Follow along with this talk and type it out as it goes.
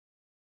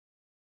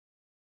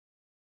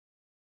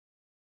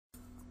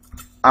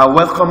I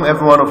welcome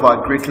every one of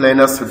our great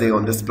learners today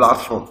on this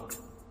platform.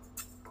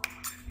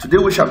 Today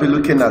we shall be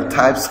looking at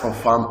types of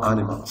farm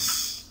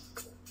animals.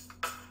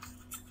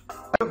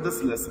 Of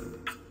this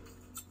lesson,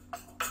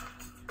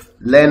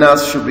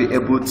 learners should be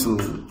able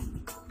to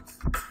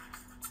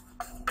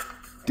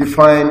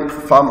define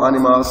farm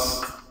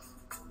animals,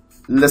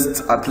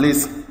 list at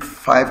least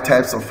 5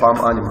 types of farm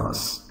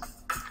animals,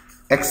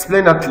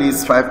 explain at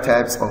least 5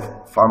 types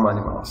of farm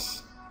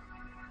animals,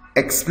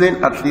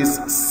 explain at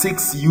least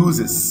 6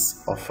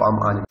 uses of farm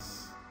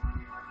animals.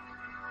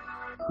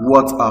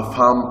 What are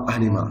farm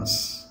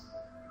animals?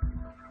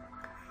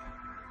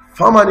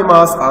 Farm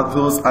animals are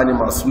those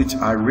animals which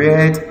are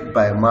reared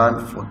by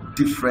man for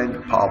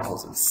different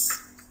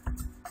purposes.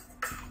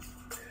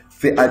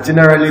 They are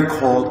generally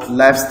called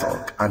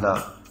livestock and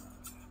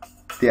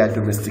they are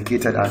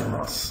domesticated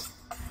animals.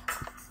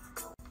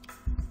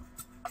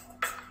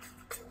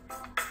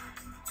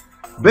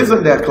 Based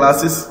on their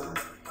classes,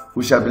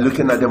 we shall be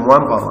looking at them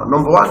one by one.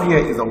 Number 1 here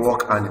is a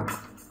work animal.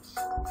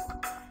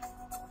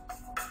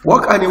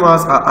 Work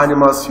animals are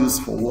animals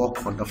used for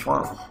work on the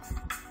farm.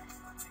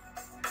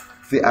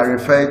 They are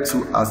referred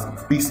to as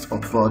beasts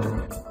of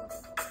burden.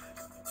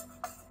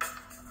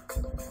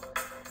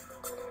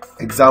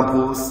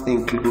 Examples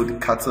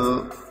include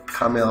cattle,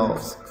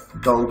 camels,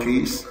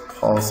 donkeys,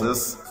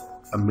 horses,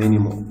 and many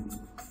more.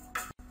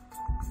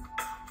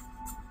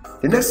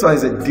 The next one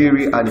is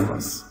dairy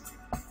animals.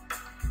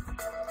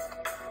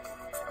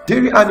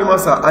 Dairy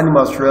animals are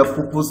animals reared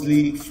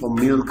purposely for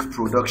milk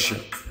production.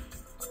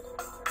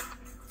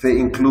 They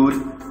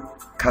include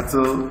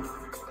cattle,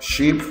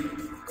 sheep,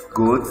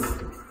 goats,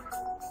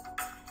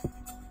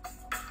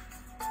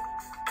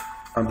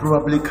 and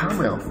probably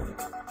camel.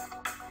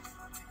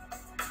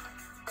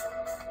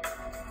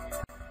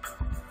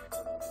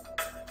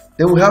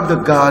 Then we have the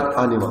guard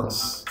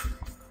animals.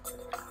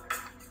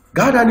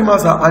 Guard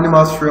animals are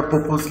animals reared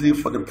purposely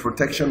for the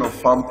protection of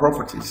farm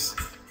properties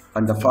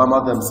and the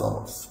farmer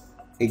themselves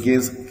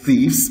against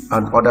thieves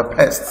and other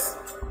pests.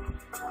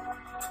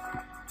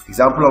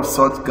 Example of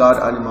such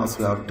guard animals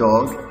we have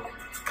dog,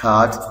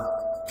 cat,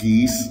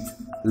 geese,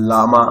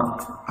 llama,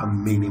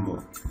 and many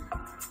more.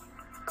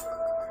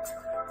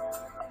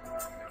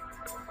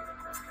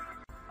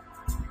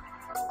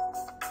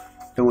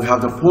 Then we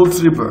have the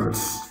poultry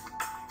birds.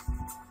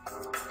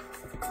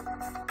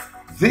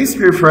 This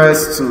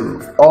refers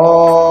to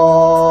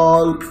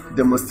all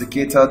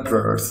domesticated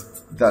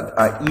birds that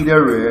are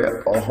either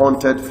reared or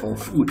hunted for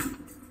food,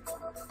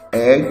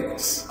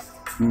 eggs,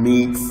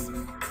 meat,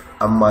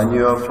 and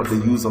manure for the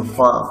use of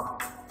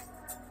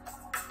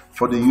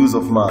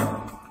man.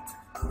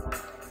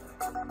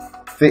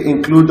 They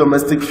include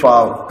domestic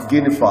fowl,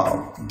 guinea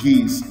fowl,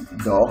 geese,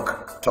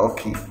 duck,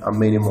 turkey, and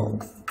many more.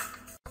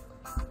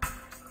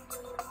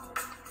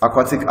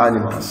 Aquatic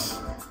animals.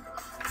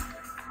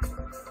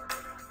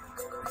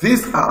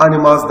 These are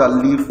animals that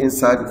live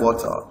inside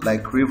water,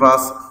 like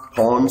rivers,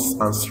 ponds,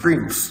 and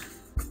streams.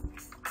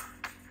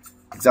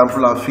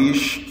 Example are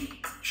fish,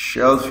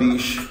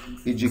 shellfish,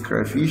 e.g.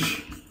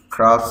 crayfish,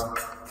 crabs,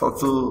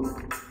 turtle,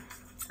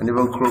 and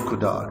even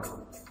crocodile.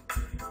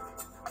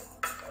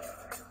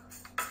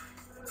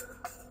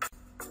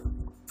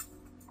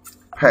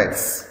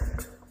 Pets.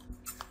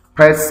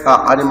 Pets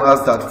are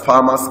animals that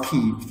farmers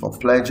keep for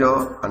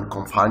pleasure and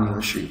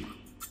companionship.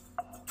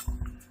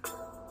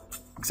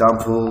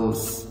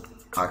 Examples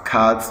are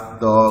cats,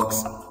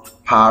 dogs,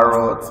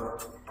 parrots,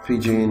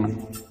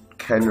 pigeon,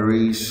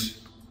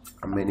 canaries,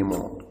 and many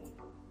more.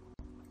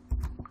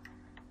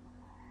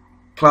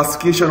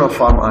 Classification of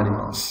farm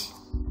animals.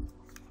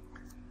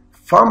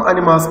 Farm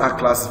animals are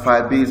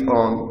classified based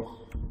on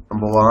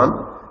number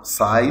 1,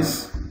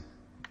 size,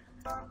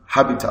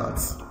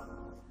 habitats,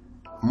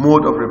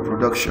 mode of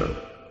reproduction,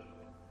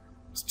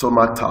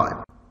 stomach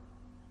type.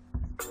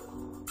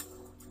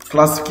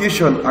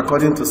 Classification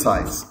according to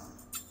size.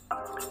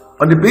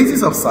 On the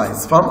basis of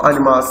size, farm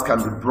animals can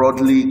be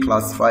broadly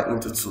classified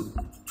into 2.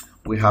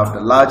 We have the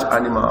large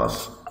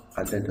animals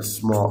and then the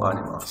small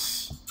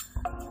animals.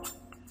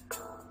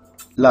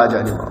 Large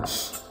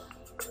animals.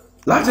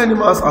 Large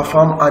animals are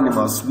farm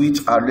animals which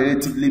are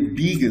relatively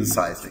big in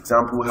size.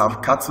 Example, we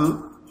have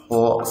cattle,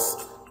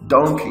 horse,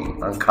 donkey,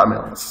 and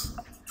camels.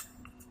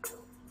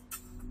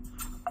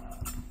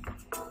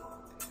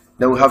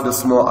 Then we have the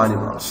small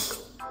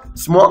animals.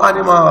 Small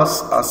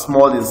animals are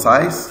small in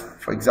size.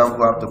 For example,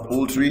 we have the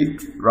poultry,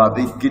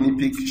 rabbit, guinea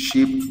pig,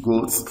 sheep,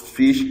 goats,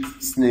 fish,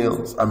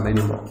 snails, and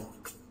many more.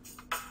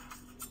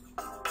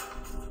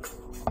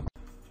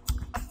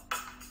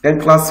 Then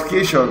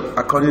classification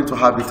according to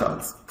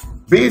habitats.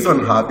 Based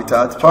on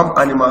habitat, farm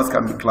animals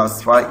can be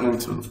classified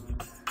into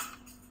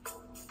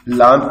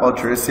land or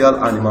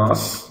terrestrial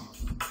animals.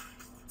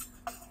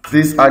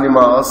 These are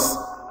animals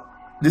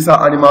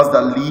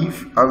that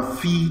live and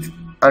feed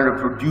and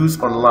reproduce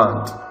on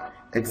land.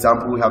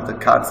 Example, we have the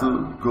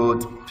cattle,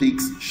 goat,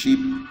 pigs, sheep,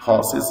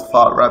 horses,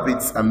 fowl,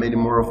 rabbits, and many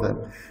more of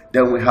them.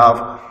 Then we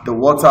have the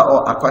water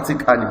or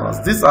aquatic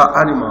animals. These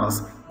are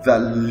animals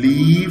that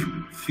live,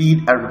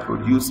 feed, and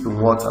reproduce in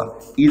water,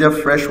 either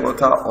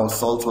freshwater or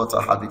saltwater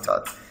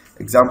habitat.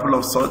 Example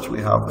of such, we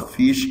have the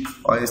fish,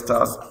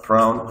 oysters,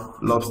 prawn,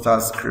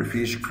 lobsters,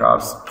 crayfish,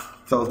 crabs,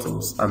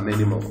 turtles, and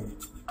many more.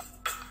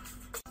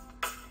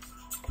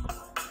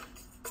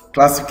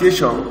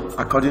 Classification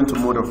according to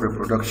mode of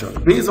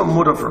reproduction. Based on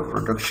mode of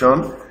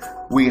reproduction,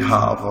 we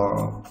have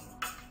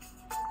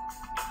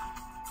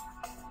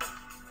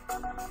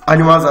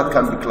animals that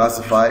can be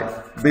classified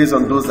based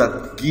on those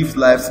that give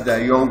life to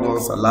their young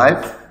ones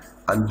alive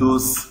and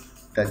those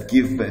that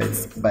give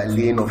birth by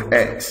laying of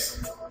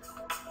eggs.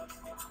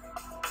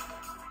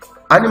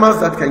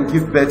 Animals that can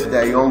give birth to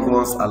their young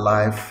ones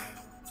alive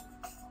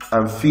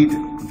and feed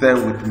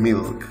them with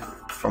milk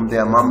from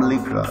their mammary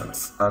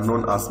glands are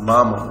known as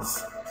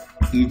mammals.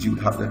 E.g., we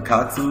have the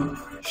cattle,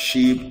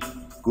 sheep,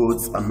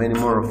 goats, and many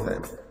more of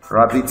them.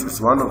 Rabbits is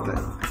one of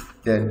them.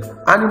 Then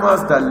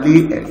animals that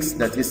lay eggs,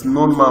 that is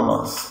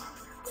non-mammals,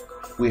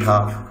 we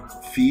have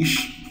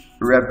fish,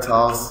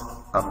 reptiles,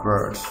 and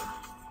birds.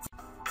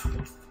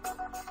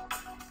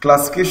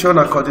 Classification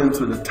according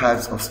to the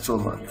types of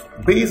stomach.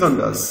 Based on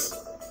this,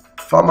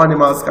 farm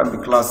animals can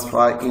be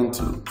classified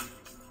into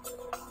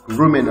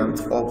ruminant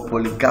or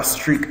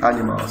polygastric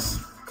animals,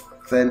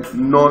 then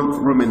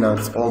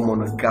non-ruminant or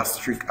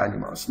monogastric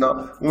animals.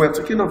 Now, when we're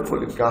talking of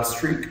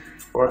polygastric,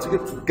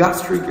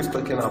 gastric is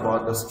talking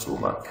about the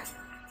stomach.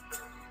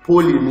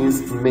 Poly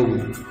means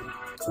many,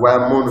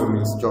 while mono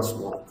means just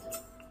one.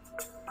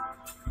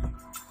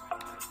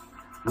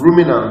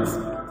 Ruminant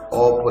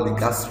or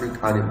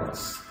polygastric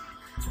animals.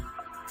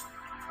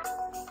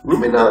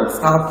 Ruminants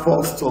have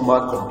 4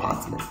 stomach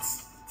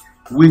compartments,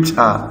 which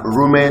are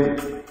rumen,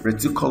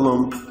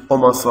 reticulum,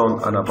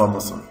 omasum, and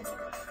abomasum.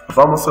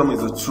 Abomasum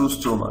is a true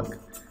stomach.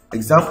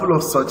 Examples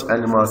of such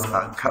animals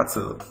are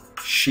cattle,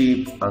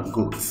 sheep, and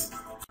goats.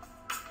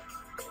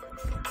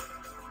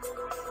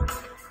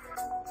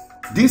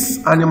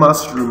 These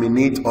animals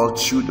ruminate or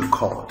chew the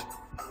cud.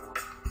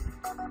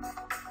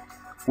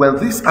 When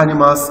these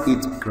animals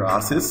eat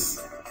grasses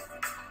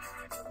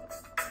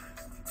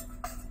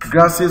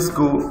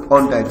go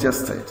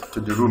undigested to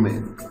the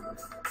rumen.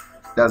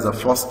 That's the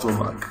first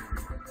stomach.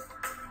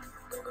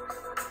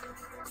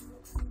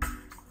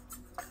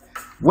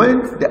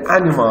 When the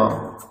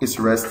animal is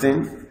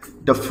resting,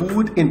 the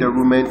food in the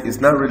rumen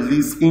is now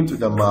released into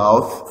the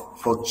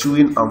mouth for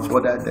chewing and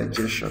further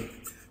digestion.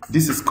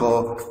 This is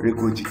called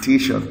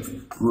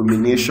regurgitation,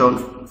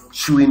 rumination,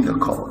 chewing the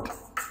cud.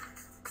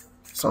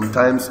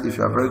 Sometimes, if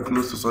you are very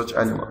close to such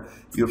animal,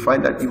 you'll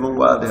find that even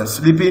while they are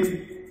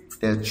sleeping,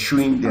 they're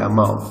chewing their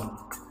mouth.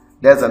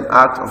 There's an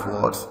act of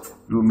what?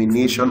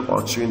 Rumination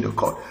or chewing the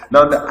cud.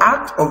 Now, the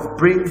act of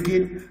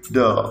bringing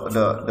the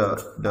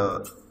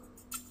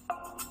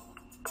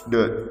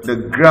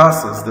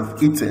grasses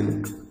they've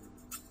eaten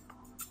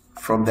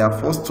from their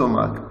first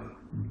stomach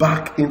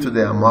back into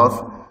their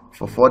mouth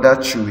for further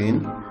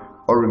chewing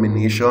or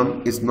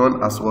rumination is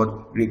known as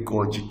what?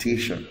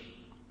 Regurgitation.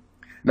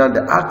 Now,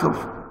 the act of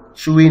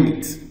chewing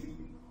it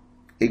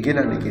again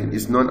and again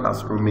is known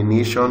as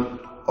rumination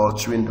or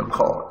chewing the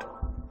cud.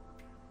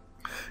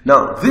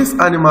 Now, these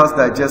animals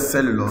digest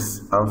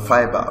cellulose and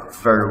fiber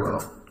very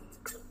well.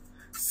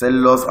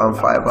 Cellulose and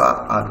fiber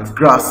are the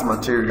grass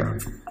material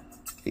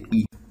they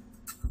eat.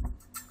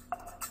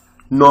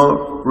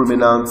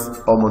 Non-ruminant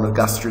or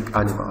monogastric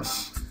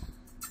animals.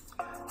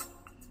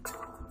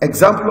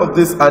 Examples of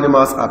these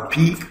animals are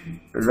pig,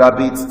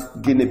 rabbit,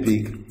 guinea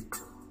pig,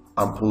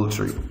 and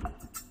poultry.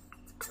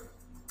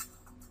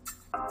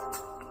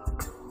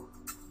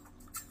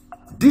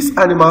 These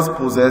animals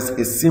possess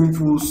a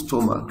simple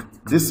stomach.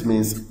 This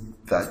means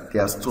that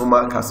their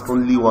stomach has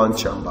only one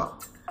chamber.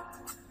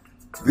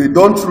 They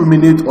don't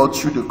ruminate or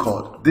chew the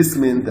cud. This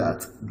means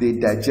that they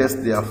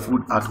digest their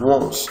food at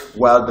once,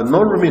 while the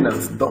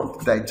non-ruminants don't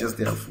digest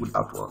their food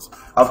at once.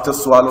 After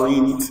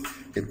swallowing it,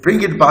 they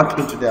bring it back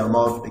into their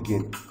mouth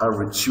again and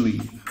re-chew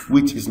it,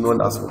 which is known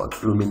as what?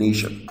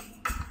 Rumination.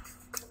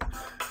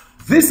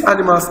 These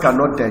animals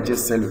cannot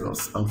digest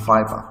cellulose and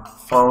fiber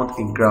found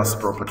in grass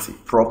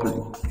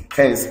properly.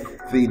 Hence,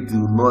 they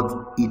do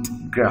not eat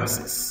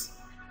grasses.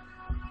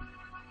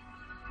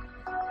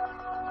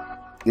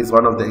 This is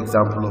one of the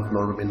examples of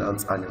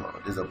non-ruminant animal.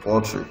 This is a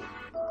poultry,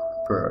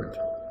 bird.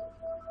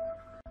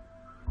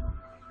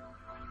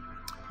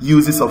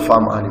 Uses of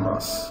farm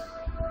animals.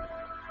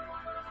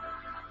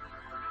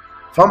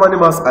 Farm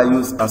animals are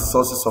used as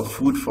sources of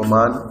food for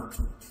man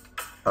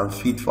and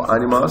feed for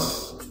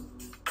animals.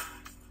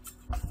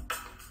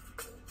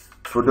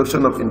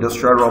 Production of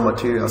industrial raw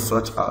materials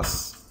such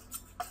as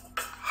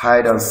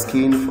hide and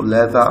skin for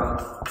leather,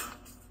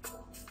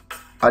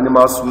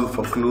 animal wool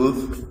for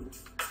clothes,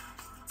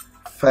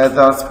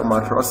 feathers for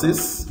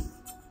mattresses,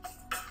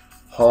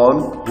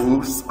 horn,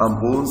 hooves,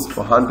 and bones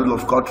for handle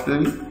of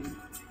cutlery,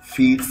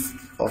 feet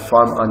of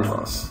farm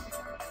animals.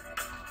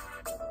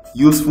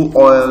 Useful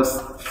oils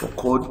for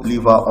cod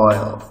liver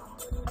oil.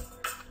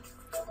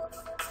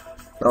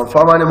 Now,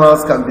 farm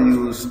animals can be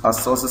used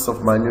as sources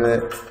of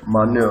manure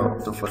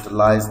to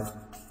fertilize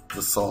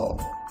the soil.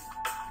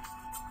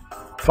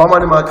 Farm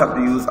animal can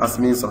be used as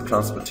means of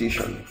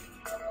transportation,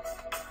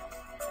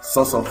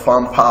 source of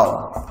farm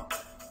power,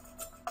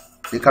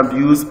 They can be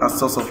used as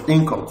source of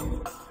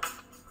income.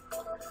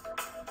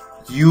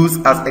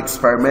 Used as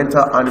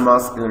experimental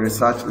animals in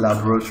research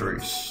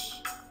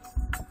laboratories.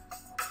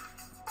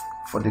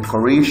 For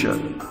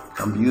decoration,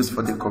 can be used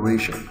for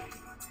decoration.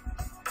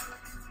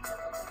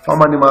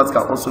 Farm animals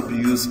can also be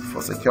used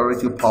for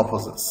security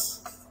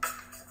purposes.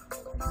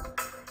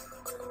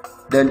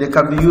 Then they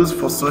can be used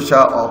for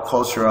social or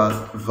cultural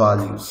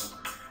values.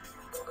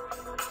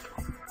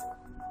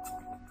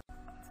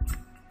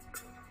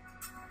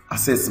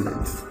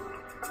 Assessment.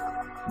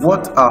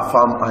 What are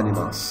farm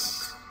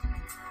animals?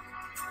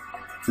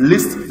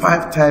 List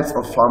 5 types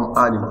of farm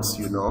animals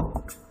you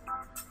know.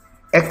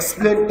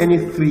 Explain any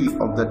 3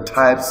 of the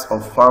types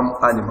of farm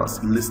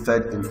animals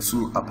listed in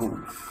 2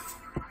 above.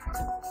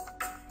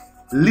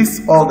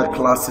 List all the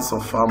classes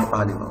of farm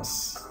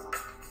animals.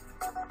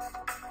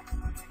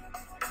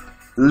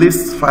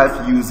 List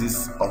 5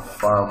 uses of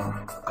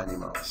farm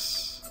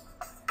animals.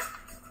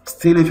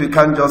 Still, if you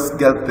can't just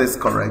get this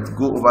correct,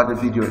 go over the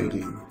video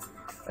again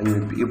and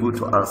you'll be able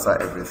to answer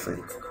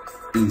everything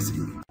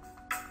easily.